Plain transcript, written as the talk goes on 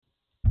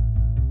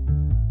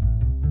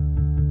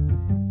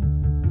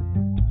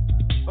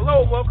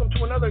welcome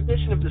to another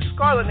edition of the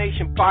Scarlet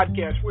Nation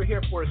podcast. We're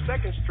here for a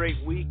second straight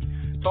week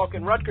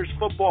talking Rutgers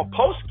football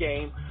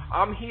post-game.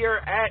 I'm here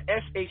at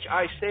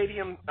SHI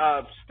Stadium,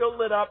 still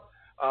lit up,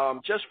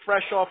 just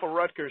fresh off of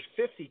Rutgers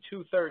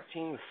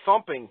 52-13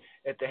 thumping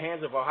at the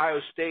hands of Ohio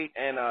State.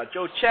 And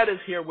Joe Chet is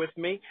here with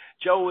me.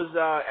 Joe was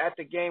at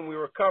the game. We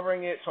were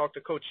covering it, talked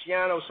to Coach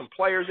Schiano, some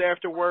players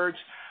afterwards.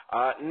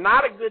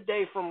 Not a good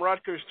day from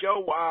Rutgers.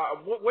 Joe,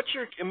 what's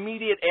your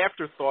immediate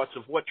afterthoughts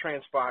of what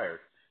transpired?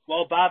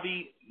 Well,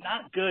 Bobby,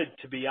 not good,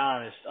 to be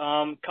honest.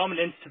 Coming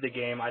into the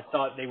game, I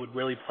thought they would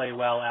really play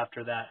well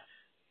after that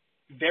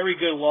very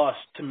good loss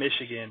to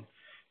Michigan.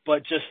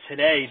 But just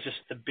today, just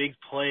the big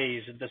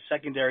plays, the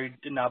secondary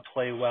did not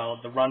play well.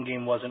 The run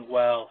game wasn't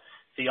well.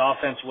 The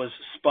offense was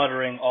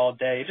sputtering all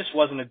day. It just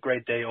wasn't a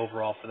great day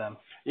overall for them.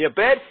 Yeah,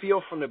 bad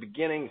feel from the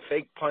beginning.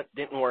 Fake punt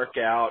didn't work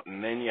out,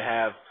 and then you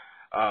have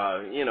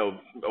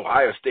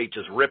Ohio State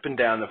just ripping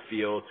down the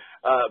field.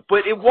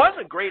 But it was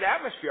a great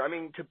atmosphere. I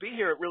mean, to be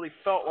here, it really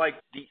felt like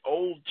the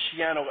old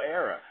Schiano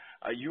era.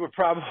 You were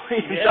probably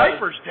in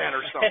diapers then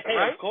or something,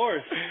 right? Of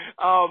course.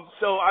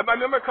 So I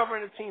remember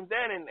covering the team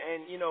then, and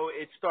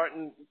it's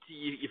starting to,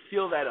 you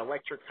feel that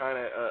electric kind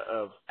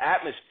of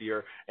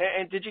atmosphere.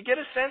 And did you get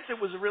a sense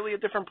it was really a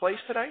different place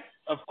today?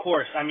 Of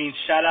course. I mean,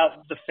 shout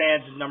out the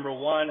fans, number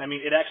one. I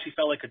mean, it actually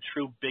felt like a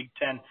true Big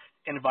Ten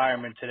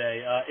environment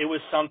today. It was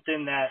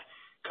something that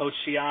Coach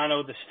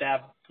Schiano, the staff,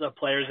 the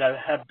players that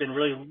have been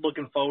really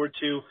looking forward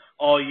to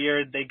all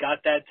year. They got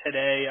that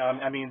today.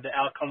 I mean, the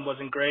outcome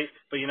wasn't great,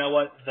 but you know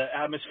what? The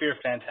atmosphere,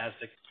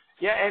 fantastic.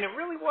 Yeah, and it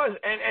really was.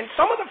 And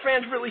some of the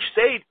fans really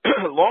stayed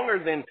longer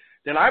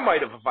than I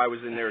might have if I was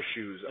in their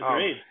shoes.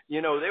 Agreed.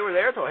 They were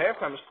there till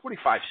halftime. It was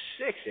 45-6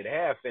 at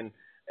half, and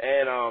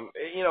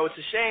it's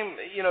a shame,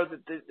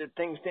 that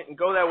things didn't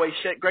go that way.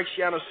 Greg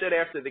Schiano said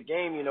after the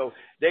game,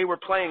 they were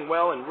playing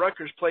well, and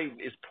Rutgers played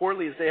as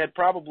poorly as they had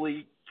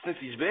probably since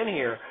he's been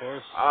here.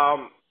 Of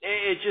course.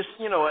 It's just,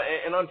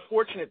 an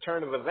unfortunate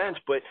turn of events.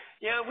 But,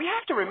 we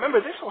have to remember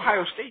this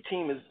Ohio State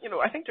team is,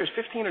 I think there's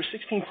 15 or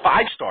 16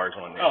 five-stars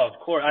on there. Oh, of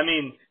course. I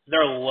mean,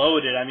 they're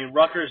loaded. I mean,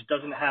 Rutgers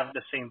doesn't have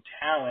the same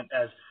talent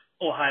as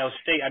Ohio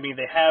State. I mean,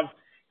 they have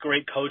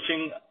great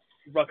coaching,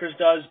 Rutgers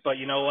does, but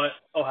you know what?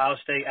 Ohio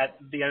State, at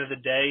the end of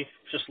the day,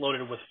 just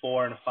loaded with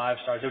 4 and 5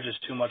 stars. It was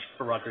just too much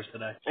for Rutgers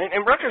today.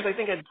 And Rutgers, I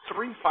think, had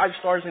 3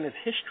 5-stars in its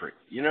history,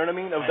 you know what I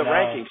mean, of the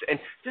rankings. And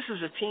this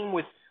is a team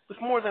with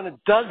more than a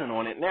dozen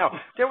on it now.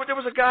 There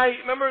was a guy,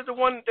 remember the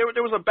one,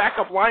 there was a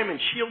backup lineman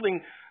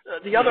shielding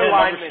the other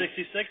lineman. Number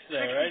 66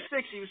 there, right?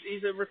 66.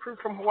 He's a recruit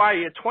from Hawaii.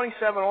 He had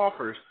 27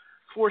 offers,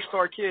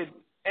 4-star kid,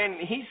 and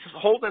he's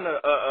holding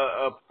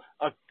a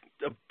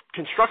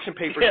construction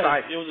paper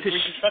sign. It was a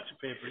free construction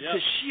paper, to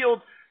shield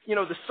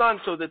the sun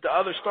so that the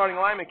other starting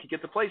lineman could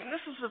get the place. And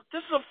this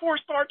is a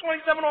 4-star,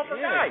 27 offer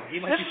guy.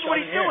 This is what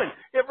he's doing.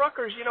 At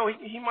Rutgers,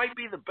 he might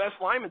be the best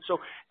lineman. So,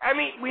 I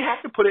mean, we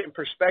have to put it in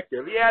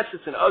perspective. Yes,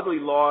 it's an ugly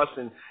loss,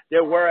 and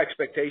there were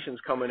expectations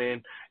coming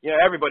in.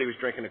 Everybody was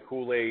drinking the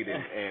Kool-Aid,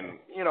 and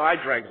I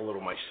drank a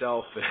little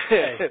myself.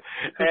 Right?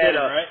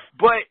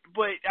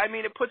 But I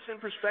mean, it puts in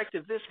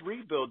perspective this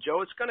rebuild,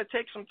 Joe. It's going to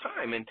take some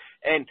time, and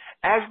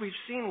as we've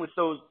seen with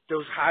those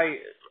high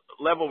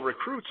level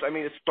recruits, I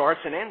mean, it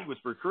starts and ends with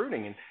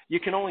recruiting, and you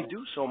can only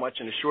do so much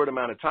in a short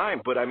amount of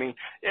time. But I mean,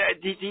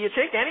 do you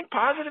take any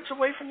positives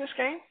away from this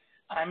game?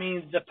 I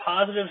mean, the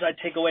positives I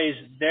take away is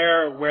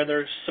they're where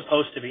they're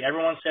supposed to be.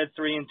 Everyone said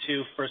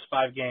 3-2 first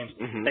 5 games.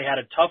 Mm-hmm. They had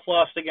a tough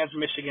loss against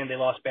Michigan. They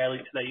lost badly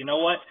today. You know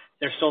what?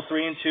 They're still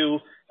 3-2.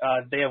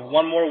 They have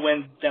one more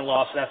win than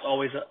loss. So that's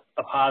always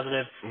a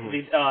positive.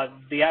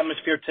 Mm-hmm. The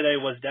atmosphere today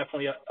was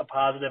definitely a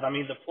positive. I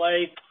mean, the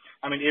play,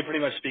 it pretty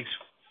much speaks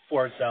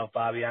for itself,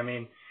 Bobby. I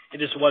mean, it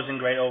just wasn't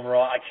great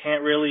overall. I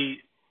can't really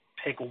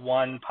pick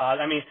one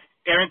positive. I mean,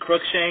 Aaron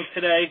Cruikshank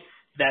today,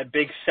 that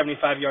big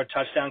 75-yard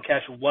touchdown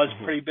catch was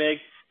pretty big.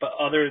 But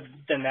other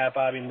than that,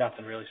 Bobby,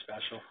 nothing really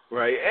special.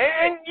 Right.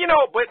 And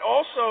but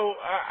also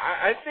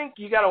I think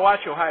you got to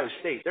watch Ohio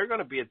State. They're going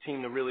to be a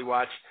team to really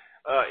watch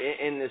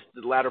in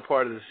the latter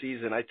part of the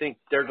season. I think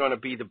they're going to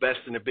be the best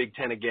in the Big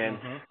Ten again.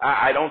 Mm-hmm.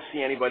 I don't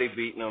see anybody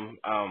beating them.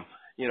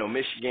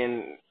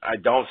 Michigan, I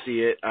don't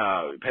see it.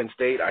 Penn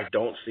State, I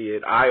don't see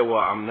it. Iowa,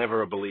 I'm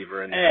never a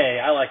believer in. Hey,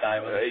 I like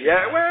Iowa.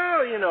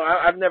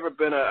 I've never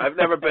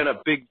been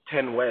a Big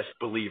Ten West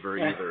believer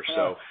either.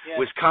 So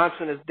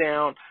Wisconsin is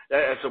down.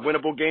 That's a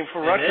winnable game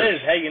for Rutgers. It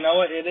is. Hey, you know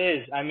what? It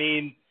is. I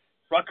mean,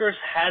 Rutgers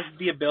has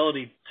the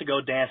ability to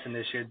go dancing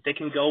this year. They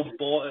can go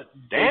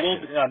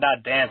dancing.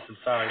 Not dancing.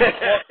 Sorry,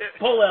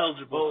 bull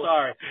eligible.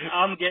 Sorry,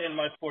 I'm getting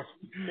my sports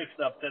mixed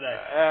up today.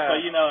 But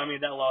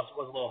that loss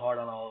was a little hard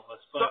on all of us.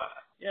 But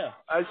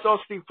I saw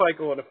Steve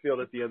Pikiell on the field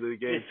at the end of the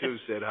game too.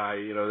 Said hi.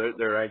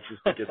 They're anxious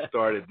to get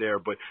started there,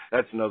 but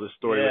that's another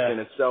story within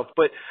itself.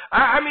 But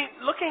I mean,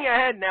 looking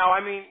ahead now,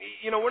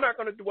 we're not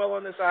going to dwell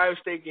on this Ohio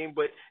State game,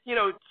 but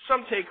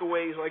some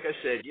takeaways, like I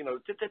said,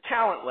 the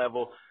talent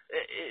level.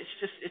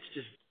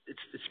 It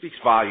speaks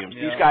volumes.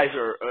 These guys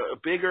are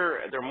bigger,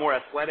 they're more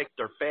athletic,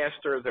 they're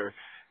faster,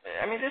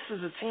 I mean, this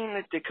is a team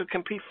that could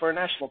compete for a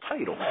national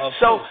title.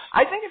 So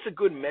I think it's a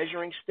good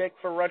measuring stick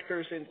for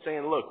Rutgers in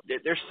saying, look,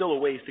 there's still a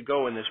ways to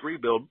go in this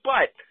rebuild.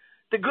 But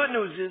the good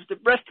news is the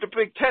rest of the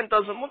Big Ten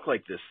doesn't look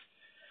like this.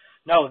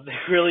 No, they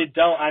really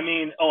don't. I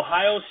mean,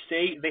 Ohio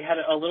State, they had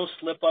a little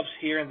slip-ups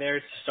here and there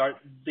to start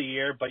the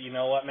year. But you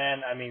know what,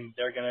 man? I mean,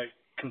 they're going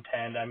to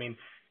contend. I mean,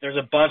 there's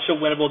a bunch of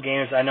winnable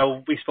games. I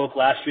know we spoke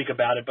last week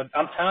about it, but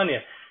I'm telling you,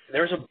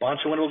 there's a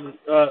bunch of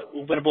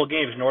winnable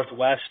games.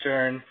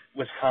 Northwestern,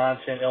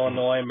 Wisconsin,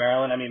 Illinois,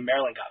 Maryland. I mean,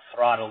 Maryland got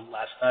throttled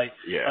last night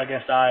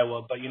against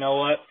Iowa. But you know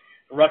what?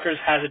 Rutgers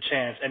has a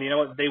chance. And you know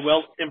what? They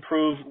will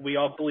improve. We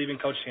all believe in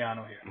Coach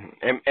Schiano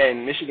here.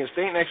 And Michigan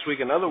State next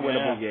week, another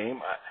winnable game.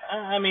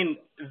 I mean,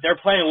 they're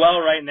playing well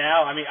right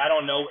now. I mean, I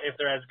don't know if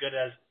they're as good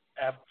as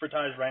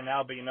advertised right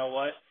now, but you know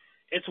what?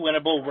 It's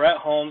winnable. We're at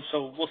home,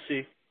 so we'll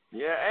see.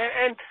 Yeah,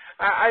 and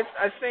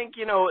I think,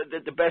 you know,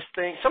 that the best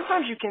thing,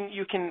 sometimes you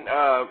can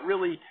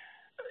really,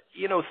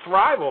 you know,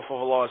 thrive off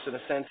of a loss in a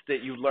sense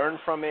that you learn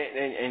from it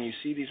and you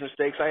see these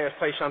mistakes. I asked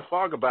Tyshawn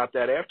Fogg about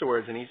that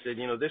afterwards, and he said,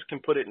 you know, this can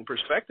put it in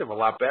perspective a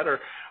lot better.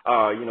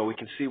 You know, we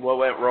can see what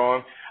went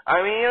wrong.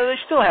 I mean, you know, they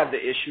still have the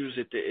issues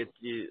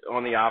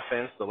on the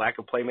offense, the lack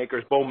of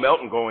playmakers. Bo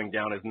Melton going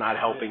down is not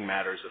helping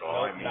matters at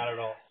all. No, not at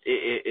all.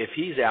 If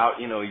he's out,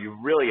 you know, you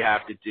really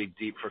have to dig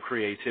deep for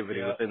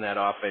creativity within that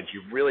offense.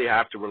 You really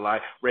have to rely.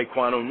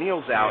 Raekwon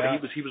O'Neal's out.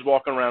 Yeah. He was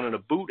walking around in a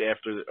boot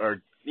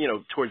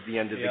towards the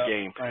end of the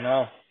game. I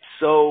know.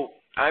 So,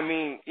 I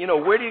mean, you know,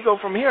 where do you go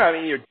from here? I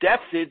mean, your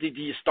depth, do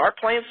you start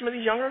playing some of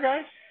these younger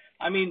guys?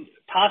 I mean,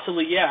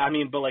 possibly, yeah. I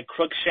mean, but like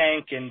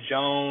Cruikshank and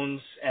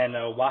Jones and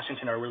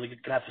Washington are really going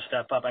to have to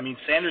step up. I mean,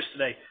 Sanders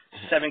today,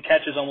 7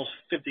 catches, almost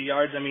 50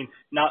 yards. I mean,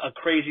 not a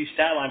crazy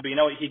stat line, but you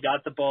know what? He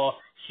got the ball.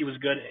 He was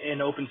good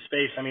in open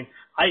space. I mean,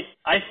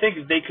 I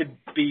think they could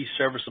be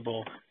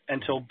serviceable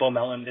until Bo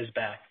Melton is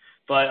back.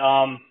 But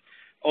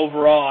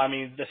overall, I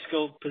mean, the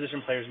skilled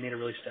position players need to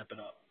really step it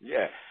up.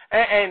 Yeah,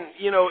 and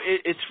you know,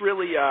 it's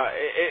really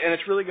and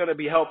it's really going to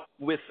be helped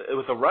with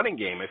a running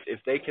game. If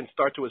they can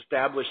start to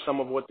establish some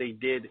of what they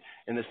did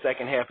in the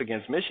second half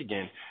against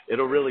Michigan,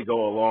 it'll really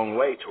go a long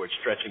way towards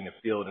stretching the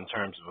field in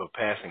terms of a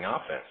passing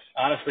offense.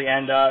 Honestly,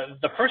 and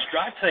the first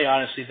drive today,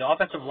 honestly, the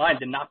offensive line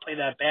did not play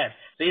that bad.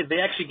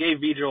 They actually gave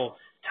Vedral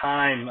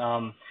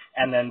time.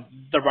 And then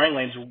the running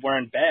lanes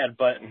weren't bad,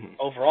 but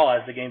overall,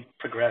 as the game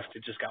progressed,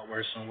 it just got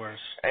worse and worse.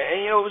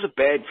 And you know, it was a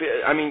bad.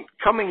 I mean,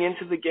 coming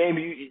into the game,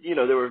 you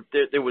know,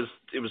 it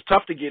was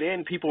tough to get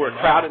in. People were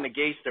crowding the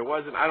gates. There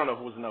wasn't. I don't know if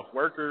it was enough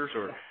workers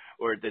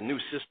or the new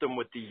system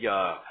with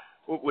the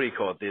what do you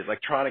call it? The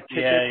electronic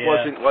ticket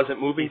wasn't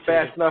moving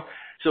fast enough.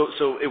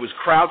 So it was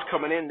crowds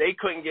coming in. They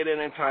couldn't get in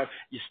time.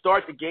 You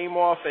start the game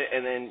off,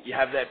 and then you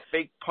have that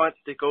fake punt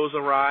that goes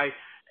awry.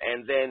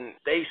 And then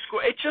they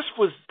score. It just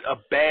was a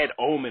bad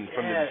omen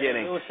from the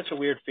beginning. It was such a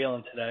weird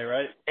feeling today,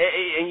 right?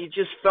 And you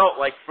just felt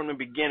like from the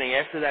beginning,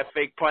 after that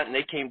fake punt, and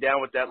they came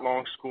down with that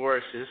long score,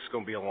 I said, this is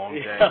going to be a long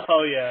day.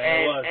 Oh, yeah,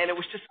 it was. And it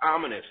was just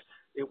ominous.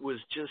 It was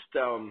just,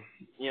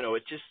 you know,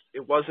 it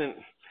wasn't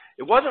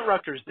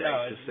Rutgers Day,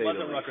 to say the least. No, it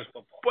wasn't Rutgers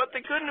football. But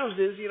the good news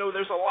is, you know,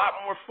 there's a lot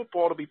more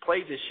football to be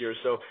played this year,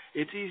 so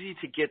it's easy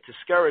to get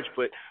discouraged,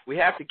 but we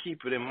have to keep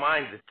it in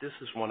mind that this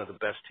is one of the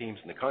best teams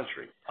in the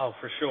country. Oh,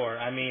 for sure.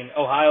 I mean,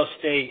 Ohio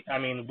State, I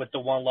mean, with the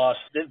one loss,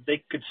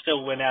 they could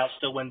still win out,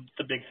 still win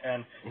the Big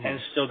Ten, and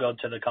still go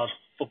to the college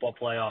football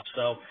playoffs.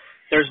 So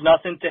there's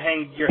nothing to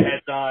hang your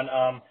heads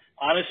on.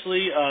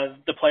 Honestly,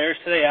 the players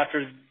today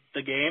after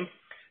the game,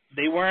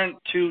 they weren't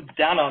too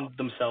down on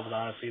themselves,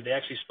 honestly. They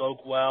actually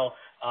spoke well.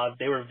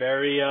 They were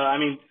very, I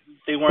mean,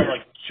 they weren't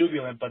like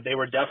jubilant, but they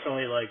were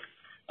definitely like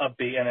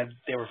upbeat, and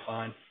they were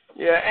fine.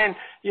 Yeah, and,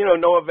 you know,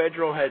 Noah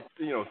Vedral had,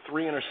 you know,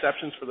 3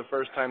 interceptions for the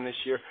first time this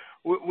year.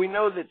 We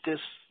know that this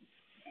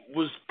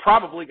was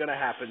probably going to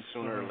happen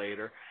sooner or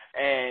later.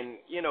 And,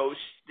 you know,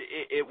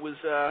 it was,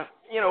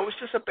 you know, it was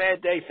just a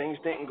bad day. Things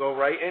didn't go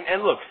right.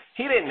 And look,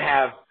 he didn't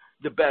have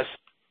the best,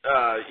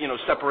 you know,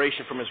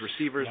 separation from his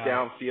receivers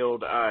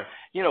downfield.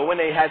 You know, when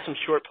they had some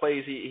short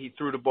plays, he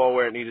threw the ball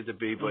where it needed to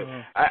be. But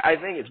I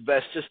think it's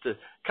best just to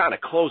kind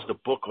of close the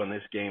book on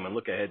this game and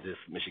look ahead to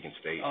Michigan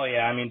State. Oh,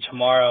 yeah. I mean,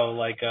 tomorrow,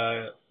 like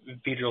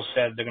Vedral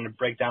said, they're going to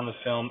break down the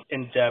film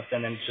in depth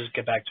and then just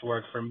get back to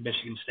work for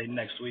Michigan State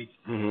next week.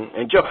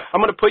 And, Joe, I'm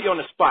going to put you on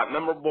the spot.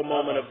 Memorable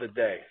moment of the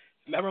day.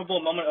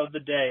 Memorable moment of the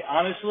day.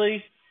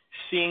 Honestly,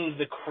 seeing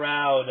the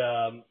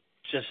crowd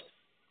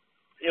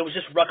it was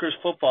just Rutgers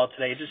football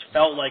today. It just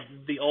felt like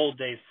the old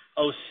days,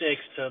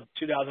 2006 to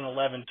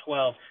 2011,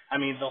 12. I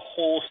mean, the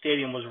whole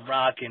stadium was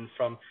rocking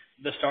from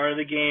the start of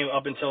the game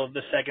up until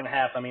the second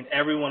half. I mean,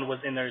 everyone was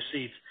in their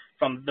seats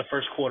from the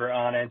first quarter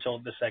on until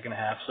the second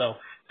half. So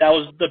that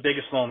was the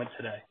biggest moment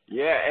today.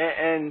 Yeah,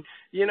 and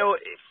you know,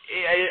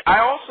 I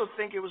also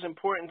think it was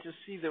important to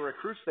see the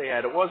recruits they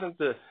had. It wasn't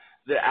the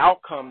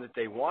outcome that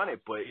they wanted,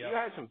 but you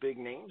had some big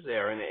names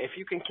there, and if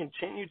you can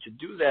continue to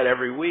do that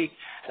every week,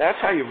 that's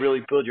how you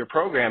really build your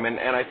program, and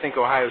I think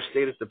Ohio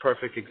State is the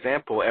perfect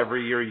example.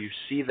 Every year you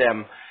see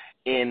them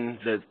in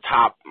the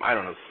top,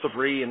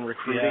 3 in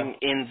recruiting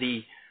in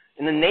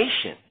in the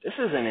nation. This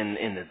isn't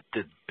in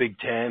the Big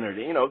Ten or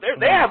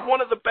they have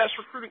one of the best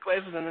recruiting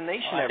classes in the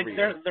nation every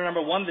year. I think they're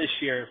number one this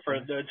year for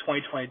the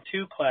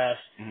 2022 class.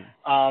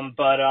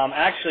 But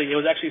actually, it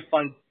was actually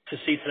fun to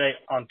see today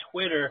on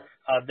Twitter.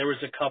 There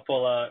was a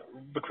couple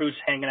recruits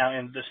hanging out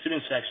in the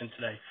student section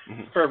today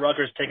for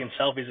Rutgers, taking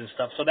selfies and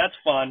stuff. So that's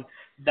fun.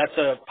 That's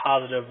a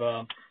positive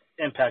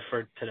impact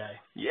for today.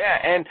 Yeah,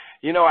 and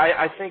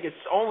I think it's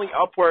only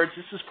upwards.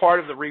 This is part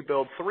of the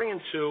rebuild.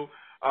 3-2.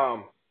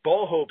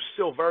 Bowl Hope's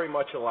still very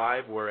much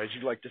alive, or as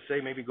you like to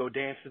say, maybe go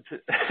dancing.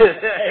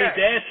 Hey,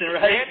 dancing,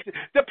 right? Dancing.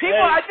 The people,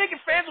 I think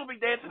fans will be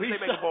dancing if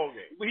they make a bowl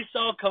game. We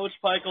saw Coach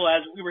Peichel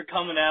as we were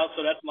coming out,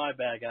 so that's my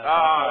bag. That's all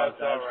right. That's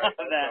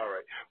all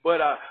right. But,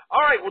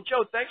 all right, well,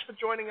 Joe, thanks for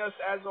joining us.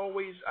 As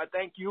always, I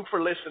thank you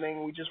for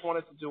listening. We just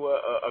wanted to do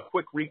a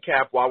quick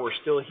recap while we're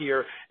still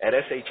here at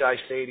SHI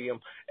Stadium.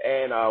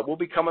 And we'll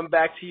be coming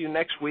back to you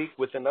next week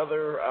with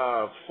another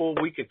full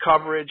week of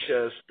coverage.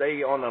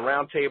 Stay on the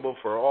roundtable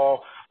for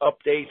all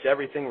updates,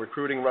 everything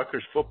recruiting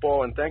Rutgers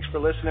football. And thanks for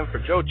listening. For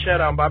Joe Chetta,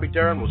 I'm Bobby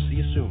Durham. We'll see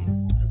you soon.